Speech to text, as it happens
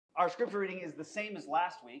Our scripture reading is the same as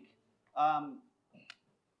last week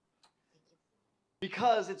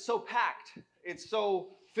because it's so packed, it's so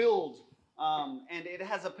filled, and it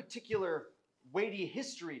has a particular weighty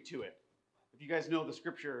history to it. If you guys know the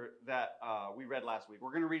scripture that we read last week,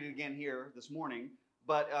 we're going to read it again here this morning,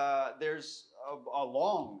 but there's a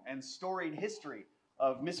long and storied history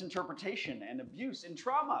of misinterpretation and abuse and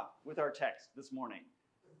trauma with our text this morning.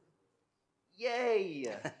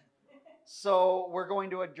 Yay! So we're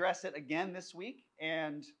going to address it again this week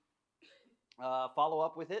and follow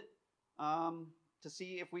up with it to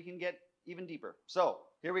see if we can get even deeper. So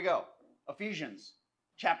here we go. Ephesians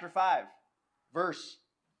chapter 5, verse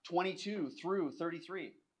 22 through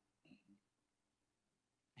 33.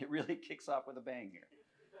 It really kicks off with a bang here.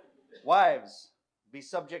 Wives, be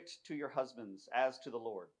subject to your husbands as to the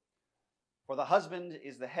Lord. For the husband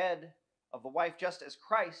is the head of the wife, just as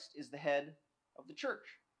Christ is the head of the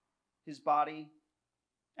church, his body,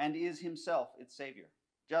 and is himself its Savior.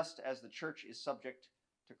 Just as the church is subject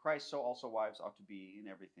to Christ, so also wives ought to be in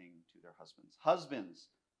everything to their husbands. Husbands,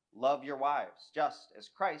 love your wives, just as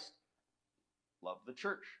Christ loved the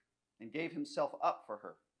church and gave himself up for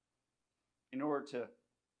her, in order to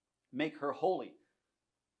make her holy,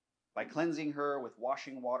 by cleansing her with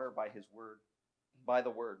washing water by the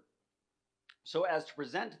word, so as to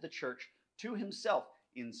present the church to himself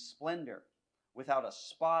in splendor, without a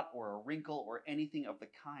spot or a wrinkle or anything of the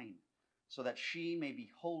kind, so that she may be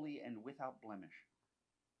holy and without blemish.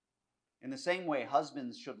 In the same way,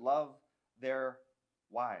 husbands should love their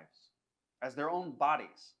wives as their own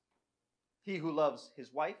bodies. He who loves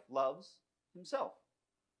his wife loves himself.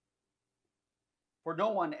 For no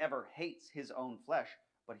one ever hates his own flesh,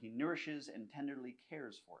 but he nourishes and tenderly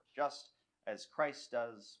cares for it, just as Christ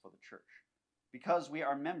does for the church, because we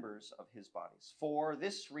are members of his bodies. For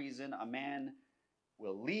this reason, a man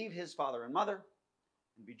will leave his father and mother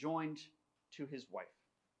and be joined to his wife,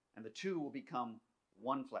 and the two will become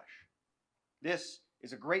one flesh. This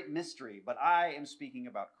is a great mystery, but I am speaking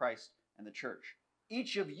about Christ and the church.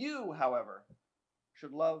 Each of you, however,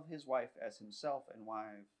 should love his wife as himself,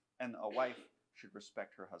 and a wife should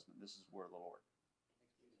respect her husband. This is the word of the Lord.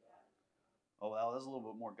 Oh, well, that's a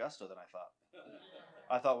little bit more gusto than I thought.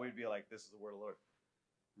 I thought we'd be like, this is the word of the Lord.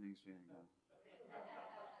 Thanks be to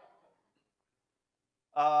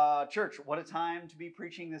God. Church, what a time to be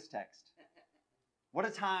preaching this text. What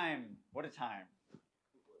a time. What a time.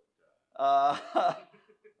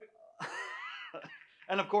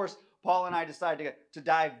 And of course, Paul and I decided to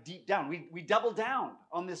dive deep down. We doubled down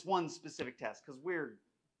on this one specific text because we're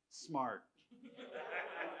smart.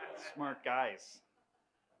 Smart guys.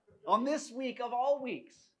 On this week of all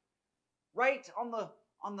weeks, right on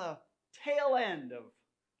the tail end of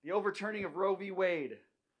the overturning of Roe v. Wade,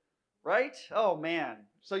 right? Oh man!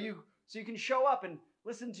 So you can show up and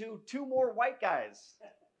listen to two more white guys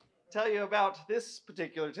tell you about this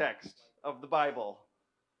particular text of the Bible.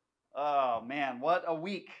 Oh man, what a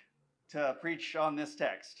week to preach on this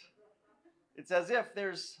text. It's as if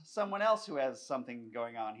there's someone else who has something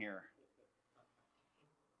going on here.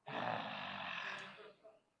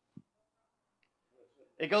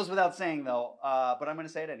 It goes without saying, though, but I'm going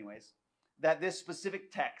to say it anyways, that this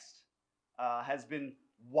specific text has been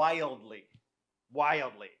wildly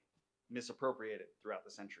misappropriated throughout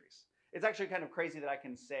the centuries. It's actually kind of crazy that I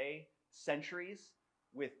can say centuries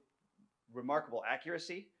with remarkable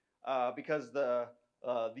accuracy because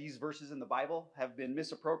these verses in the Bible have been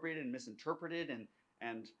misappropriated and misinterpreted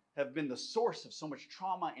and have been the source of so much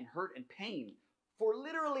trauma and hurt and pain for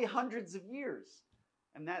literally hundreds of years.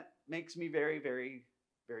 And that makes me very, very,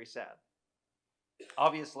 very sad.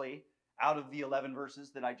 Obviously, out of the 11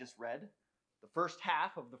 verses that I just read, the first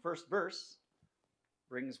half of the first verse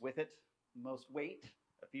brings with it the most weight,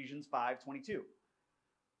 Ephesians 5:22.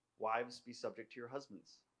 Wives, be subject to your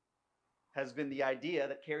husbands, has been the idea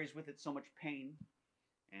that carries with it so much pain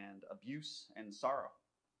and abuse and sorrow.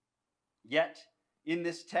 Yet, in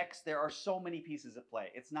this text, there are so many pieces at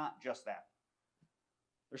play. It's not just that.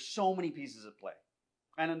 There's so many pieces at play.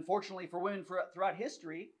 And unfortunately for women throughout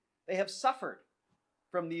history, they have suffered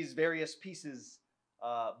from these various pieces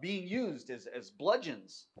being used as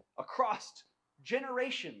bludgeons across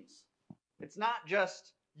generations. It's not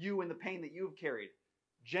just you and the pain that you've carried.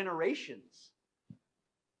 Generations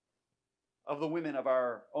of the women of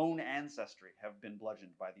our own ancestry have been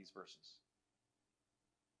bludgeoned by these verses.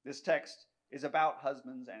 This text is about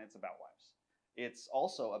husbands and it's about wives. It's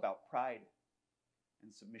also about pride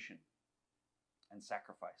and submission and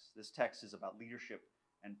sacrifice. This text is about leadership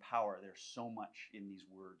and power. There's so much in these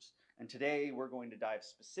words. And today we're going to dive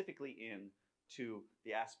specifically into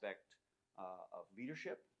the aspect of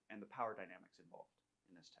leadership and the power dynamics involved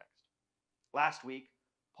in this text. Last week,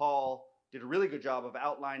 Paul did a really good job of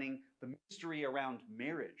outlining the mystery around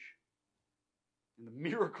marriage and the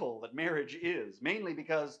miracle that marriage is, mainly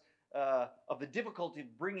because of the difficulty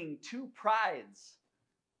of bringing two prides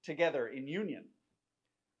together in union.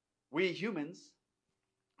 We humans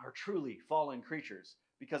are truly fallen creatures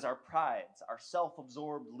because our prides, our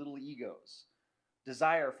self-absorbed little egos,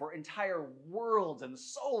 desire for entire worlds and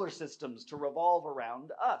solar systems to revolve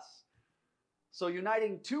around us. So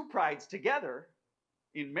uniting two prides together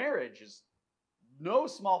in marriage is no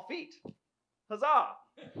small feat. Huzzah!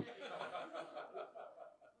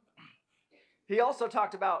 He also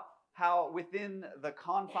talked about how within the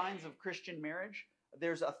confines of Christian marriage,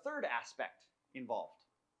 there's a third aspect involved,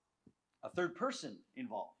 a third person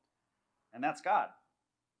involved, and that's God.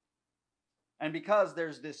 And because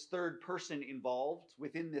there's this third person involved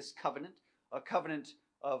within this covenant, a covenant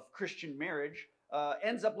of Christian marriage,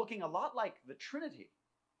 ends up looking a lot like the Trinity.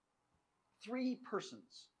 Three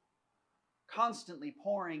persons constantly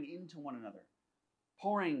pouring into one another,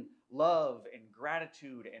 pouring love and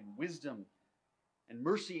gratitude and wisdom and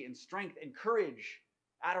mercy and strength and courage,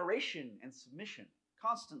 adoration and submission,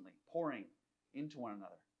 constantly pouring into one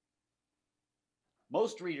another.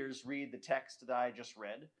 Most readers read the text that I just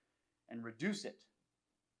read and reduce it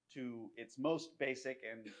to its most basic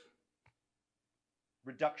and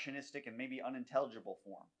reductionistic and maybe unintelligible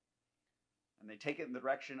form. And they take it in the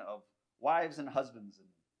direction of wives and husbands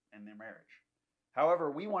and their marriage. However,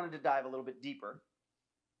 we wanted to dive a little bit deeper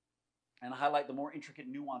and highlight the more intricate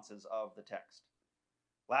nuances of the text.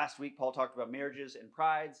 Last week, Paul talked about marriages and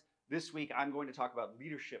prides. This week, I'm going to talk about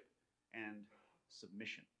leadership and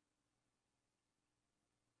submission.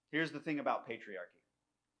 Here's the thing about patriarchy.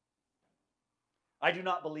 I do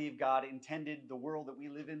not believe God intended the world that we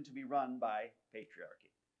live in to be run by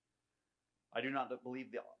patriarchy. I do not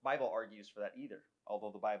believe the Bible argues for that either,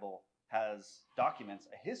 although the Bible documents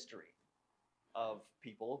a history of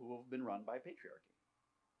people who have been run by patriarchy.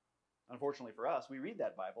 Unfortunately for us, we read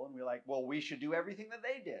that Bible and we're like, well, we should do everything that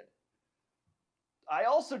they did. I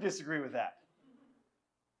also disagree with that.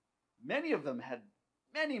 Many of them had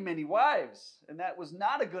many, many wives, and that was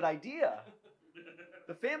not a good idea.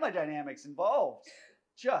 The family dynamics involved,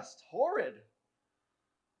 just horrid.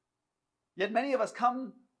 Yet many of us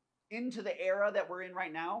come into the era that we're in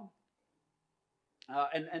right now,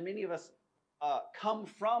 and many of us come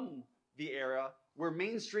from the era where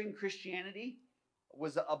mainstream Christianity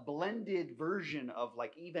was a blended version of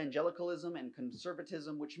like evangelicalism and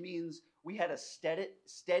conservatism, which means we had a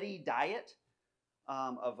steady diet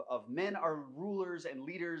of men are rulers and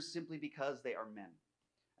leaders simply because they are men.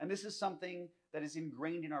 And this is something that is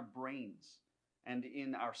ingrained in our brains and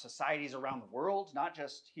in our societies around the world, not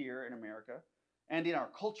just here in America, and in our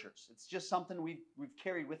cultures. It's just something we've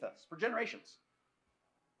carried with us for generations.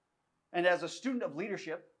 And as a student of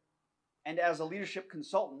leadership, and as a leadership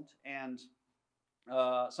consultant, and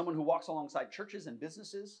someone who walks alongside churches and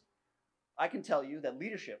businesses, I can tell you that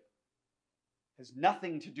leadership has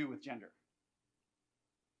nothing to do with gender.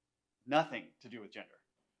 Nothing to do with gender.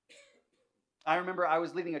 I remember I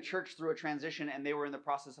was leading a church through a transition, and they were in the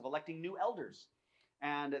process of electing new elders.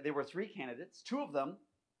 And there were 3 candidates, 2 of them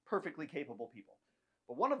perfectly capable people.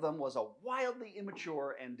 But one of them was a wildly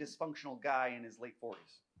immature and dysfunctional guy in his late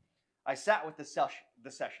 40s. I sat with the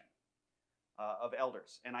session of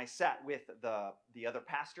elders, and I sat with the other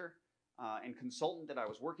pastor and consultant that I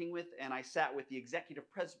was working with, and I sat with the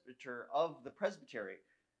executive presbyter of the presbytery.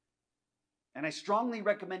 And I strongly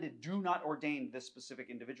recommended do not ordain this specific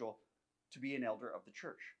individual to be an elder of the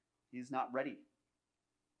church. He is not ready.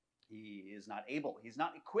 He is not able. He's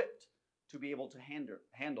not equipped to be able to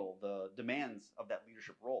handle the demands of that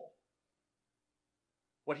leadership role.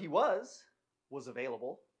 What he was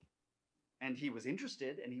available, and he was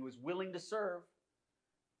interested, and he was willing to serve.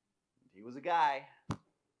 He was a guy.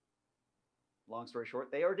 Long story short,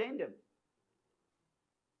 they ordained him.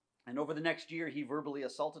 And over the next year, he verbally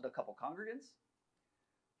assaulted a couple congregants.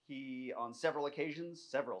 He, on several occasions,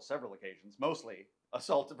 mostly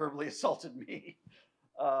verbally assaulted me,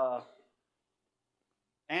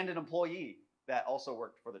 and an employee that also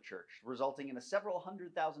worked for the church, resulting in a several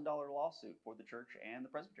 $100,000 lawsuit for the church and the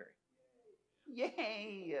presbytery.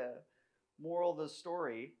 Yay! Moral of the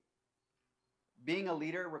story, being a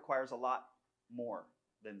leader requires a lot more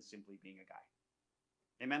than simply being a guy.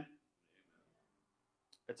 Amen?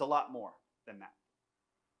 It's a lot more than that.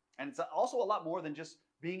 And it's also a lot more than just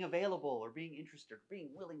being available or being interested or being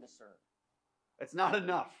willing to serve. It's not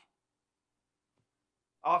enough.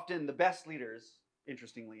 Often the best leaders,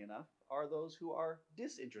 interestingly enough, are those who are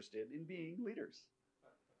disinterested in being leaders.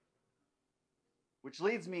 Which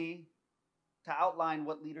leads me to outline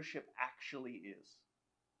what leadership actually is.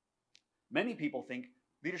 Many people think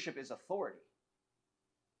leadership is authority.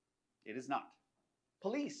 It is not.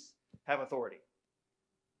 Police have authority.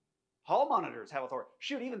 Hall monitors have authority.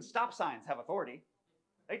 Shoot, even stop signs have authority.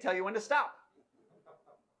 They tell you when to stop.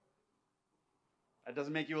 That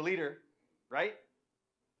doesn't make you a leader, right?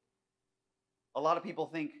 A lot of people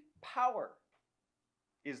think power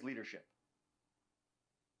is leadership.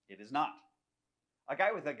 It is not. A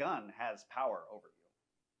guy with a gun has power over you.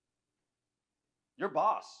 Your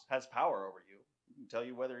boss has power over you. He can tell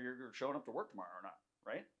you whether you're showing up to work tomorrow or not,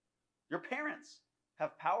 right? Your parents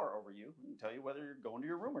have power over you. He can tell you whether you're going to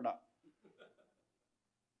your room or not.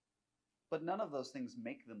 But none of those things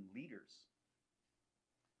make them leaders.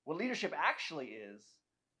 What leadership actually is,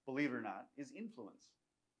 believe it or not, is influence.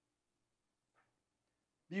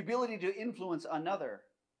 The ability to influence another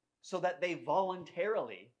so that they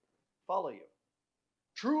voluntarily follow you.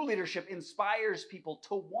 True leadership inspires people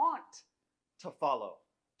to want to follow,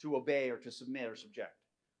 to obey, or to submit or subject.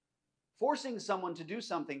 Forcing someone to do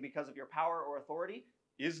something because of your power or authority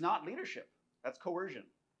is not leadership. That's coercion.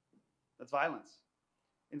 That's violence.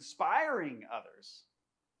 Inspiring others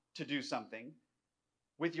to do something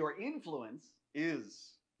with your influence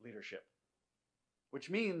is leadership. Which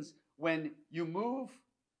means when you move,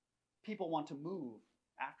 people want to move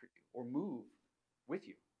after you or move with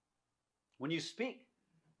you. When you speak,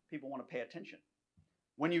 people want to pay attention.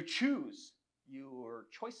 When you choose, your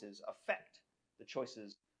choices affect the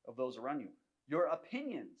choices of those around you. Your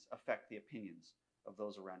opinions affect the opinions of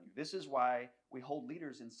those around you. This is why we hold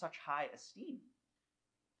leaders in such high esteem.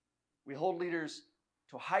 We hold leaders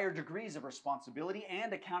to higher degrees of responsibility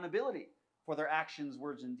and accountability for their actions,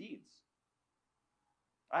 words, and deeds.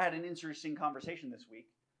 I had an interesting conversation this week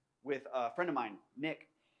with a friend of mine, Nick,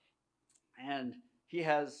 and he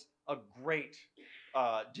has a great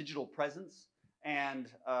digital presence and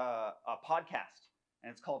a podcast,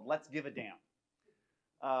 and it's called Let's Give a Damn.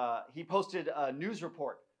 He posted a news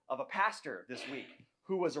report of a pastor this week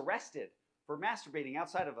who was arrested for masturbating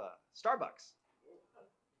outside of a Starbucks.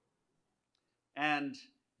 And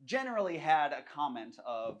generally had a comment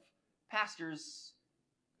of, pastors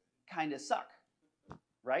kind of suck,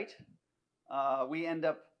 right? We ended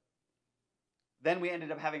up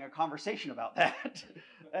having a conversation about that.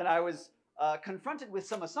 And I was confronted with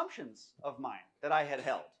some assumptions of mine that I had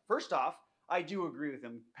held. First off, I do agree with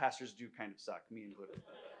him. Pastors do kind of suck, me included.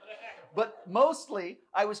 But mostly,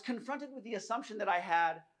 I was confronted with the assumption that I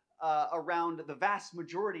had around the vast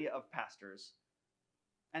majority of pastors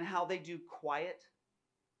and how they do quiet,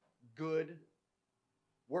 good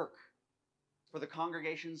work for the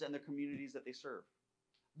congregations and the communities that they serve.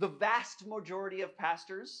 The vast majority of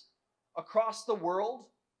pastors across the world,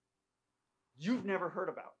 you've never heard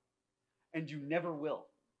about, and you never will.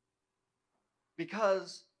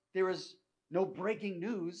 Because there is no breaking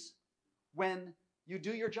news when you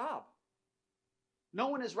do your job. No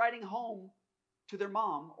one is writing home to their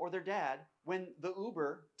mom or their dad when the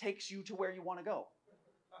Uber takes you to where you want to go.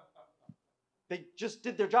 They just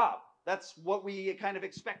did their job. That's what we kind of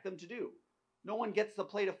expect them to do. No one gets the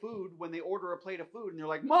plate of food when they order a plate of food and they're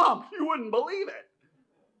like, Mom, you wouldn't believe it.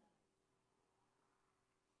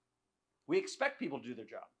 We expect people to do their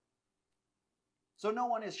job. So no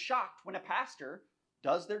one is shocked when a pastor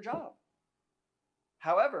does their job.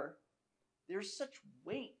 However, there's such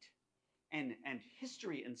weight and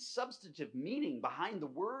history and substantive meaning behind the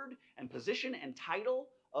word and position and title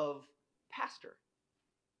of pastor.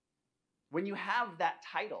 When you have that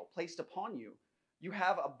title placed upon you, you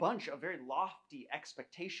have a bunch of very lofty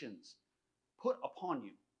expectations put upon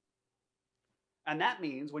you. And that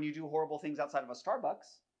means when you do horrible things outside of a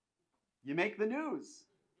Starbucks, you make the news,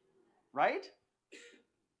 right?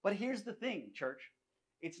 But here's the thing, church.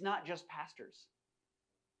 It's not just pastors.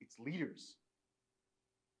 It's leaders.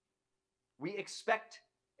 We expect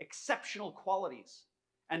exceptional qualities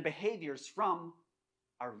and behaviors from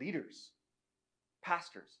our leaders,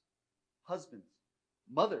 pastors, husbands,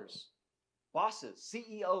 mothers, bosses,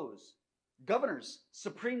 CEOs, governors,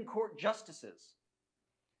 Supreme Court justices,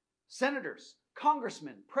 senators,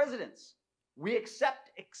 congressmen, presidents. We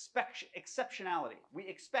expect exceptionality. We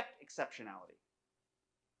expect exceptionality.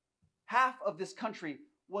 Half of this country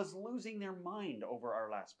was losing their mind over our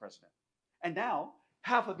last president. And now,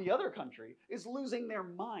 half of the other country is losing their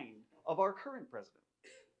mind of our current president.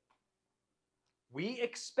 We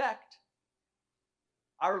expect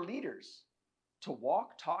our leaders to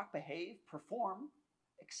walk, talk, behave, perform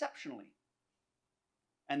exceptionally.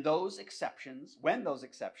 And those exceptions, when those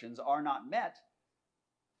exceptions are not met,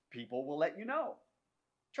 people will let you know.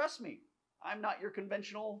 Trust me, I'm not your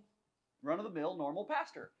conventional, run-of-the-mill, normal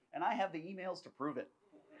pastor. and I have the emails to prove it.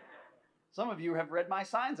 Some of you have read my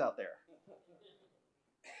signs out there.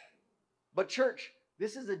 But church,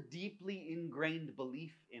 this is a deeply ingrained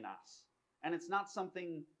belief in us. And it's not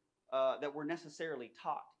something that we're necessarily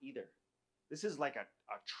taught either. This is like a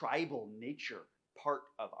tribal nature part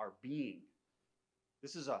of our being.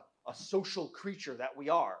 This is a social creature that we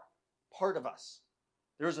are, part of us.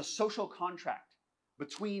 There is a social contract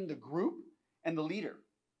between the group and the leader.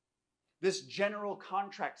 This general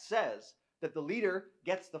contract says that the leader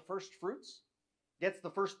gets the first fruits, gets the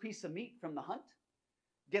first piece of meat from the hunt,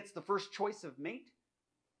 gets the first choice of mate,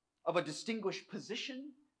 of a distinguished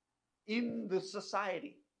position in the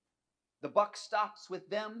society. The buck stops with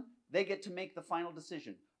them. They get to make the final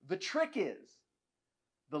decision. The trick is,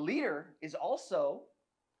 the leader is also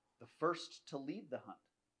the first to lead the hunt,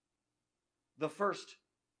 the first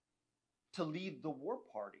to lead the war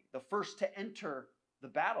party, the first to enter the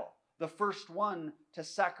battle, the first one to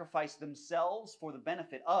sacrifice themselves for the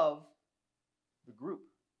benefit of the group.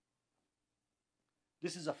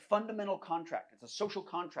 This is a fundamental contract. It's a social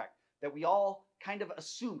contract that we all kind of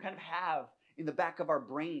assume, kind of have in the back of our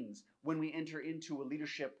brains when we enter into a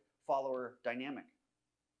leadership follower dynamic.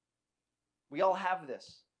 We all have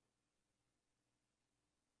this.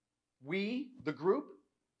 We, the group,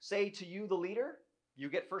 say to you, the leader, you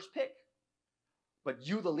get first pick. But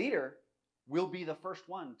you, the leader, will be the first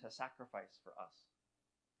one to sacrifice for us,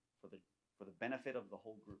 for the benefit of the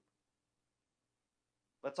whole group.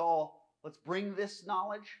 Let's bring this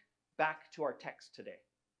knowledge back to our text today.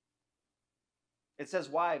 It says,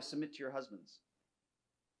 wives, submit to your husbands.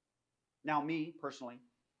 Now, me, personally,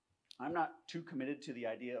 I'm not too committed to the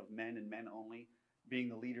idea of men and men only being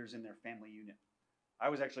the leaders in their family unit. I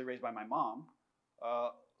was actually raised by my mom,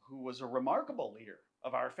 who was a remarkable leader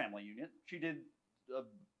of our family unit. She did an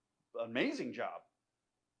amazing job,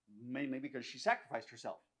 mainly because she sacrificed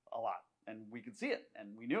herself a lot, and we could see it,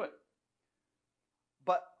 and we knew it.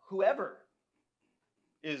 But whoever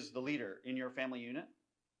is the leader in your family unit,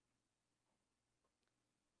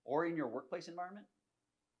 or in your workplace environment,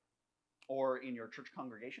 or in your church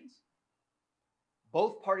congregations,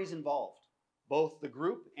 both parties involved, both the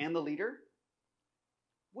group and the leader,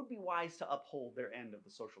 would be wise to uphold their end of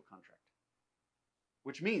the social contract.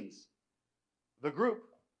 Which means the group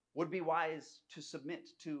would be wise to submit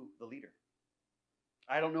to the leader.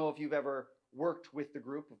 I don't know if you've ever worked with the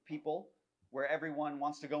group of people where everyone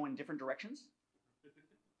wants to go in different directions.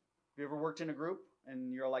 Have you ever worked in a group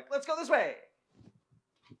and you're like, let's go this way?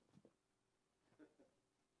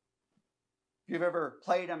 If you've ever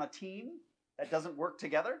played on a team that doesn't work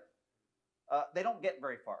together, they don't get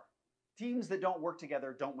very far. Teams that don't work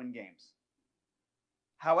together don't win games.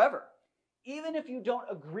 However, even if you don't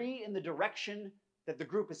agree in the direction that the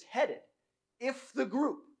group is headed, if the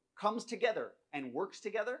group comes together and works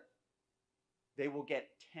together, they will get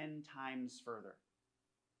 10 times further.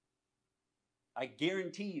 I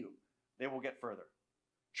guarantee you they will get further.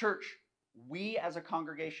 Church, we as a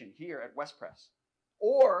congregation here at West Press,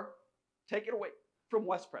 or take it away from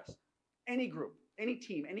West Press, any group, any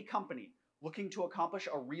team, any company looking to accomplish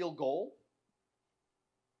a real goal,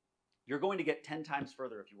 you're going to get 10 times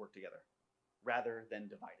further if you work together rather than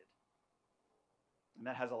divided. And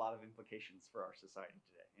that has a lot of implications for our society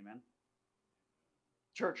today. Amen?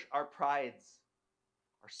 Church, our prides,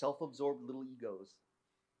 our self-absorbed little egos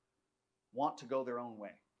want to go their own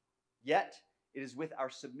way. Yet, it is with our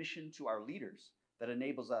submission to our leaders that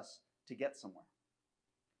enables us to get somewhere.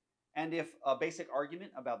 And if a basic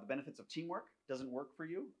argument about the benefits of teamwork doesn't work for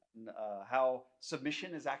you, how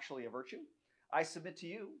submission is actually a virtue, I submit to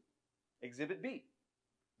you Exhibit B,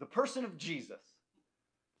 the person of Jesus,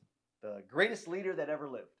 the greatest leader that ever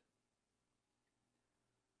lived.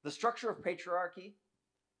 The structure of patriarchy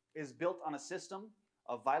is built on a system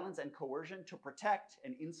of violence and coercion to protect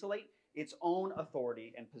and insulate its own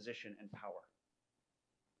authority and position and power.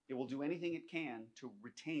 It will do anything it can to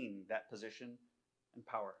retain that position and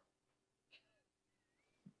power.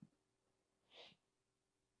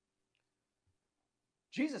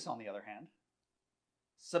 Jesus, on the other hand,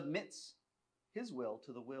 submits his will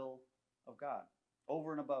to the will of God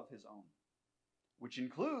over and above his own, which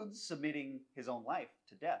includes submitting his own life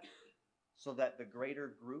to death so that the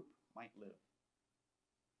greater group might live.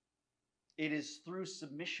 It is through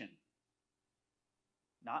submission,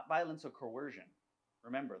 not violence or coercion.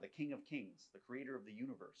 Remember, the King of Kings, the creator of the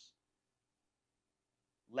universe,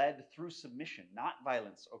 led through submission, not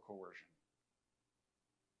violence or coercion.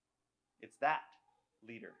 It's that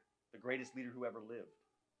leader, the greatest leader who ever lived.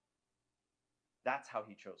 That's how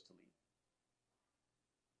he chose to lead.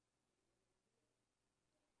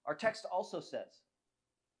 Our text also says,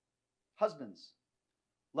 husbands,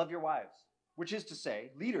 love your wives, which is to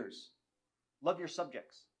say, leaders, love your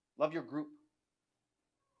subjects, love your group.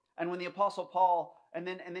 And when the Apostle Paul, and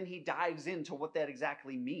then he dives into what that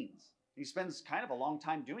exactly means. He spends kind of a long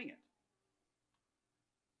time doing it.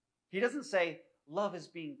 He doesn't say, love is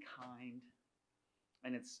being kind,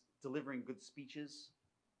 and it's delivering good speeches,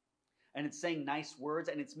 and it's saying nice words,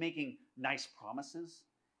 and it's making nice promises,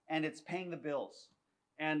 and it's paying the bills,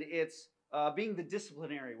 and it's being the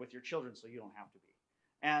disciplinary with your children so you don't have to be.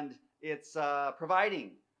 And it's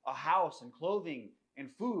providing a house and clothing and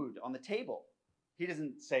food on the table. He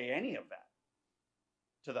doesn't say any of that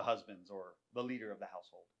to the husbands or the leader of the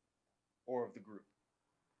household or of the group.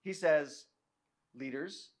 He says,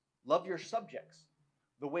 leaders, love your subjects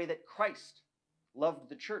the way that Christ loved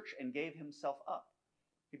the church and gave himself up.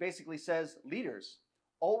 He basically says, leaders,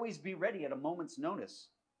 always be ready at a moment's notice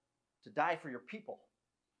to die for your people.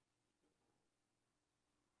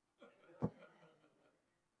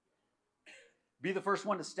 Be the first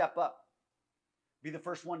one to step up. Be the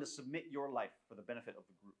first one to submit your life for the benefit of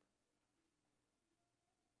the group.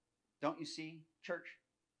 Don't you see, church?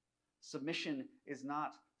 Submission is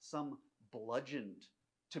not some bludgeoned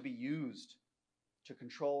to be used to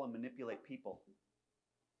control and manipulate people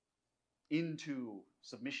into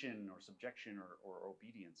submission or subjection or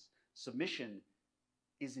obedience. Submission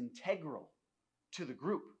is integral to the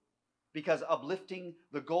group because uplifting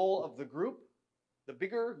the goal of the group,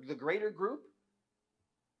 the greater group,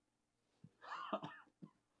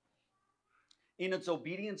 in its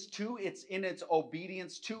obedience to its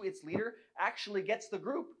leader, actually gets the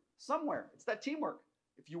group somewhere. It's that teamwork.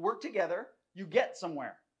 If you work together, you get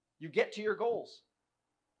somewhere. You get to your goals.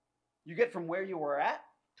 You get from where you were at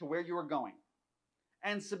to where you are going.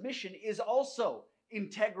 And submission is also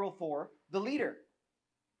integral for the leader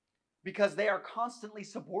because they are constantly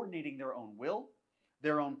subordinating their own will,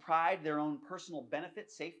 their own pride, their own personal benefit,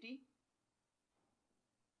 safety,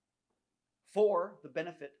 for the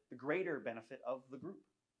benefit, the greater benefit of the group,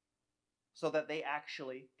 so that they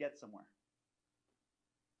actually get somewhere.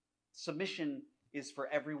 Submission is for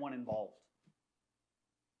everyone involved.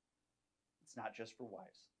 It's not just for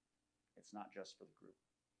wives. It's not just for the group.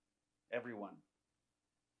 Everyone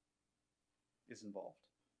is involved.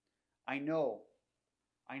 I know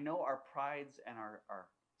our prides and our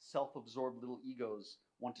self-absorbed little egos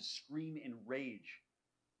want to scream in rage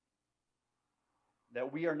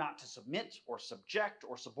that we are not to submit or subject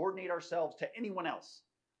or subordinate ourselves to anyone else.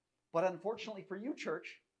 But unfortunately for you, church,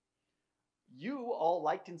 you all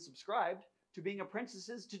liked and subscribed to being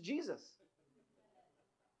apprentices to Jesus.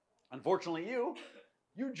 Unfortunately,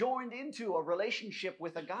 you joined into a relationship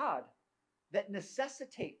with a God that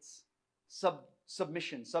necessitates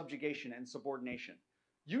submission, subjugation, and subordination.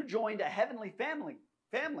 You joined a heavenly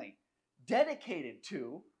family dedicated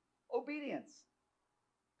to obedience.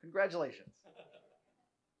 Congratulations.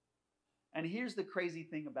 And here's the crazy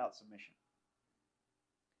thing about submission.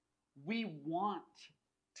 We want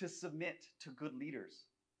to submit to good leaders.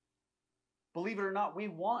 Believe it or not, we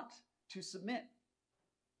want to submit.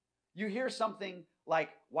 You hear something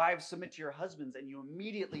like, wives submit to your husbands, and you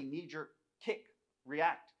immediately knee-jerk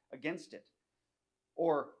react against it.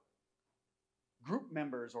 Or group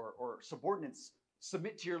members or subordinates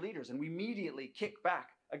submit to your leaders, and we immediately kick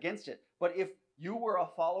back against it. But if you were a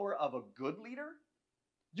follower of a good leader,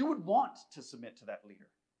 you would want to submit to that leader.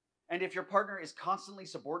 And if your partner is constantly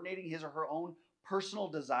subordinating his or her own personal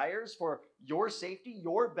desires for your safety,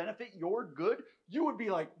 your benefit, your good, you would be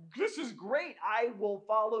like, this is great. I will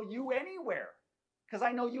follow you anywhere because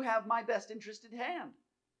I know you have my best interest at hand.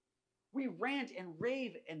 We rant and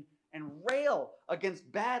rave and rail against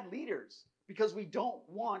bad leaders because we don't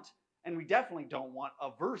want, and we definitely don't want,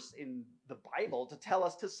 a verse in the Bible to tell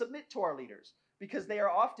us to submit to our leaders because they are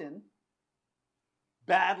often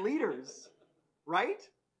bad leaders, right?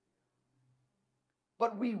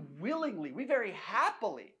 But we very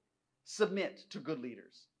happily submit to good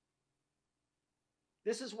leaders.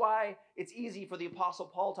 This is why it's easy for the Apostle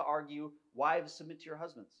Paul to argue, wives, submit to your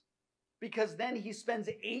husbands. Because then he spends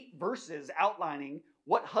 8 verses outlining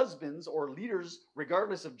what husbands or leaders,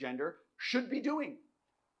 regardless of gender, should be doing.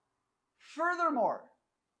 Furthermore,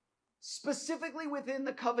 specifically within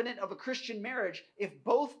the covenant of a Christian marriage, if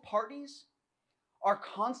both parties are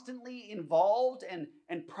constantly involved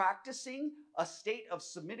and practicing a state of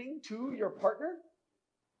submitting to your partner,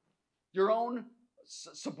 your own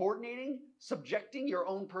subordinating, subjecting your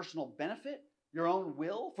own personal benefit, your own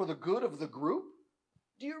will for the good of the group,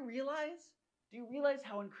 do you realize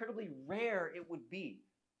how incredibly rare it would be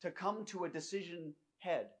to come to a decision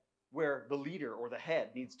head where the leader or the head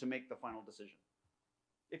needs to make the final decision?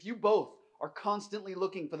 If you both are constantly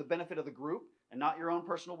looking for the benefit of the group, and not your own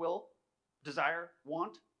personal will, desire,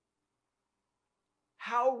 want,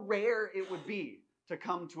 how rare it would be to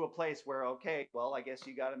come to a place where, okay, well, I guess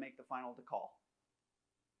you got to make the final call.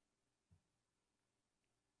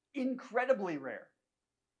 Incredibly rare.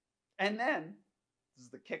 And then, this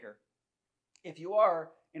is the kicker, if you are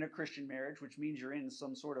in a Christian marriage, which means you're in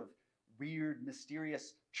some sort of weird,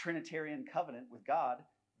 mysterious Trinitarian covenant with God,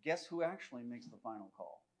 guess who actually makes the final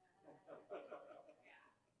call?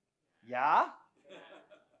 Yeah?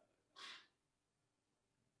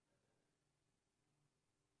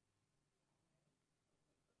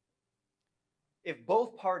 If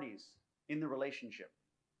both parties in the relationship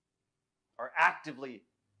are actively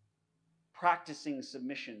practicing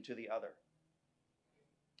submission to the other,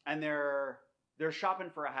 and they're shopping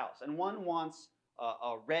for a house, and one wants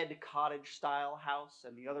a red cottage style house,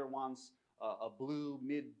 and the other wants a blue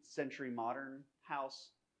mid-century modern house,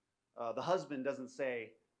 the husband doesn't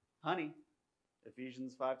say, honey,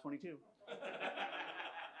 Ephesians 5:22.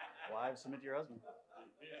 Wives, submit to your husband.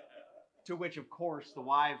 To which, of course, the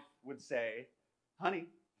wife would say, honey,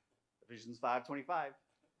 Ephesians 5:25.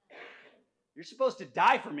 You're supposed to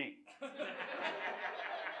die for me.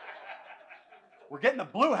 We're getting the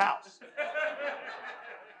blue house.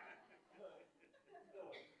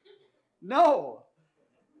 No.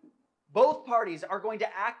 Both parties are going to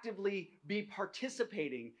actively be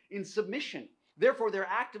participating in submission. Therefore, they're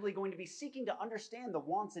actively going to be seeking to understand the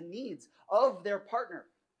wants and needs of their partner.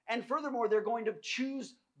 And furthermore, they're going to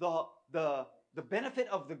choose the benefit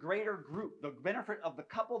of the greater group, the benefit of the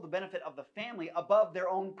couple, the benefit of the family above their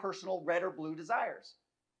own personal red or blue desires.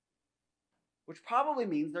 Which probably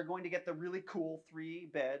means they're going to get the really cool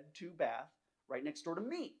 3-bed, 2-bath right next door to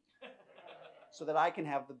me, so that I can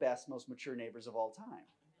have the best, most mature neighbors of all time.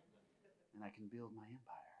 And I can build my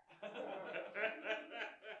empire.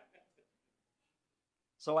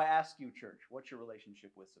 So I ask you, church, what's your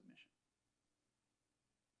relationship with submission?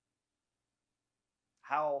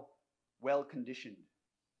 How well conditioned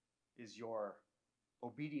is your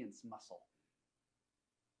obedience muscle?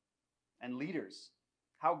 And leaders,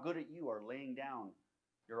 how good at you are laying down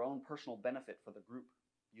your own personal benefit for the group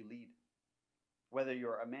you lead, whether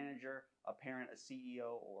you're a manager, a parent, a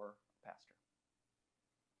CEO, or a pastor.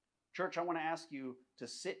 Church, I want to ask you to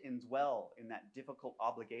sit and dwell in that difficult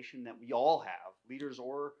obligation that we all have, leaders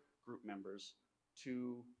or group members,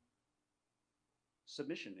 to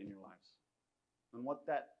submission in your lives, and what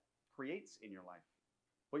that creates in your life,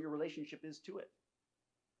 what your relationship is to it.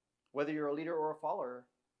 Whether you're a leader or a follower,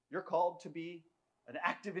 you're called to be an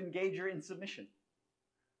active engager in submission.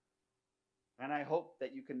 And I hope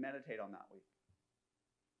that you can meditate on that week.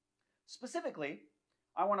 Specifically,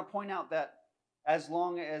 I want to point out that as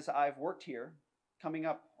long as I've worked here, coming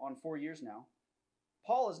up on 4 years now,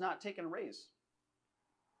 Paul has not taken a raise.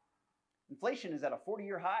 Inflation is at a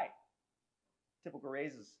 40-year high. Typical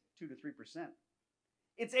raise is 2 to 3%.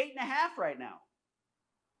 It's 8.5% right now.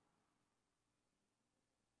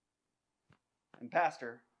 And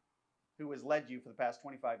Pastor, who has led you for the past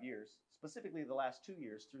 25 years, specifically the last 2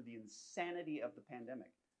 years through the insanity of the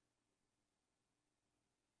pandemic,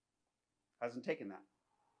 hasn't taken that.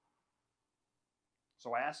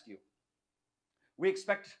 So I ask you, we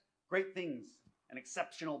expect great things and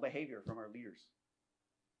exceptional behavior from our leaders.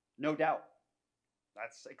 No doubt.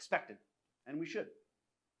 That's expected, and we should.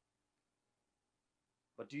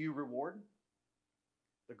 But do you reward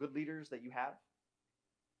the good leaders that you have?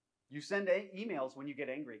 You send emails when you get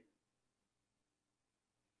angry.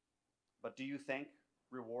 But do you thank,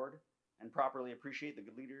 reward, and properly appreciate the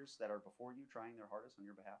good leaders that are before you trying their hardest on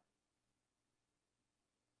your behalf?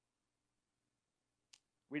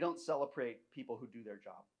 We don't celebrate people who do their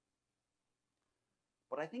job.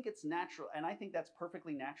 But I think it's natural, and I think that's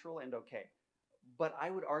perfectly natural and okay. But I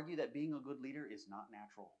would argue that being a good leader is not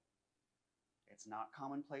natural. It's not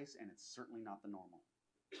commonplace, and it's certainly not the normal.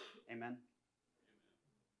 Amen?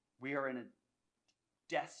 We are in a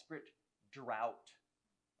desperate drought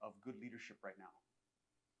of good leadership right now.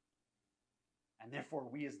 And therefore,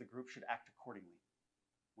 we as the group should act accordingly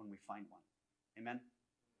when we find one. Amen?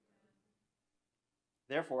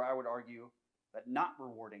 Therefore, I would argue that not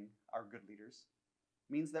rewarding our good leaders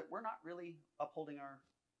means that we're not really upholding our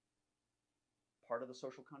part of the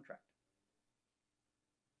social contract.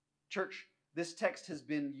 Church, this text has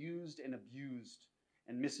been used and abused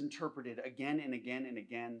and misinterpreted again and again and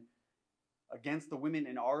again against the women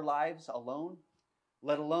in our lives alone,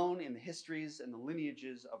 let alone in the histories and the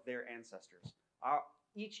lineages of their ancestors.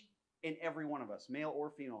 Each and every one of us, male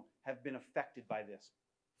or female, have been affected by this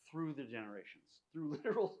through the generations, through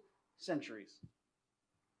literal centuries.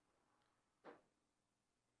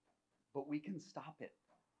 But we can stop it.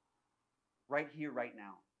 right here, right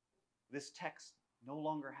now. This text no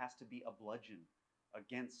longer has to be a bludgeon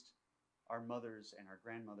against our mothers and our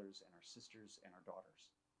grandmothers and our sisters and our daughters.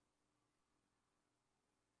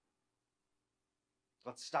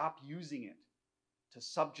 Let's stop using it to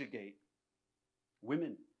subjugate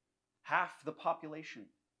women, half the population,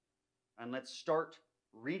 and let's start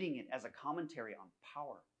reading it as a commentary on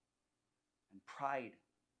power and pride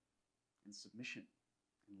and submission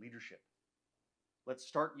and leadership. Let's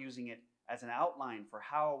start using it as an outline for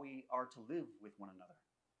how we are to live with one another,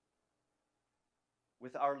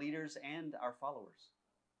 with our leaders and our followers.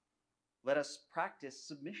 Let us practice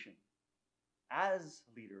submission as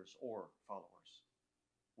leaders or followers,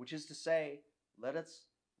 which is to say, let us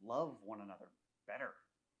love one another better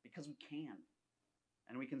because we can.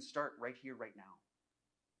 And we can start right here, right now,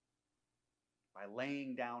 by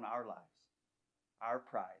laying down our lives, our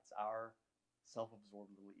prides, our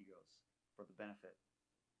self-absorbed little egos for the benefit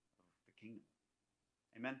of the kingdom.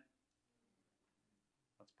 Amen?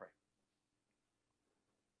 Let's pray.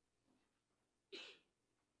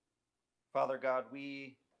 Father God,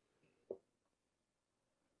 we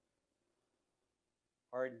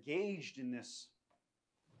are engaged in this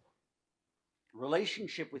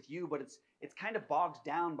relationship with you, but it's kind of bogged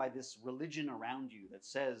down by this religion around you that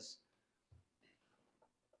says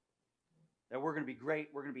that we're going to be great,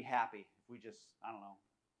 we're going to be happy if we just,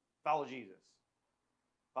 follow Jesus,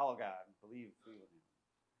 follow God, believe in him.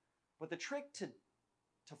 But the trick to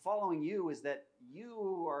following you is that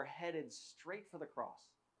you are headed straight for the cross.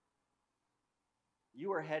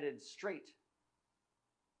 You are headed straight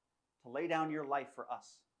to lay down your life for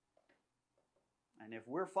us. And if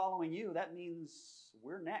we're following you, that means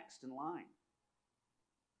we're next in line.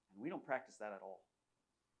 And we don't practice that at all.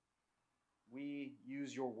 We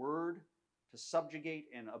use your word to subjugate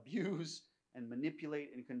and abuse and manipulate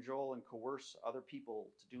and cajole and coerce other people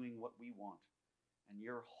to doing what we want. And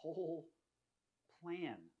your whole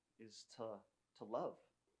plan is to love,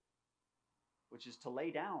 which is to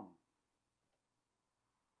lay down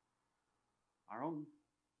our own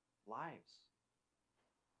lives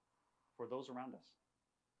for those around us.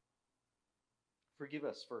 Forgive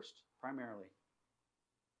us first, primarily,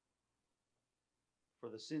 for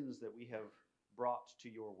the sins that we have brought to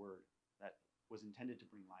your word that was intended to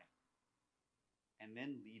bring life. And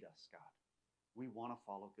then lead us, God. We want to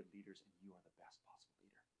follow good leaders, and you are the best possible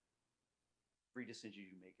leader. Every decision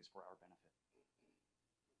you make is for our benefit.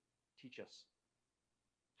 Teach us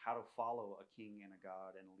how to follow a king and a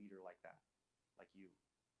God and a leader like that, like you.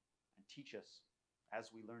 And teach us,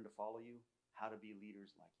 as we learn to follow you, how to be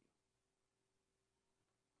leaders like you.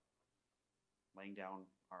 Laying down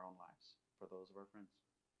our own lives for those of our friends.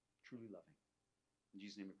 Truly loving. In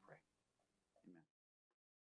Jesus' name we pray.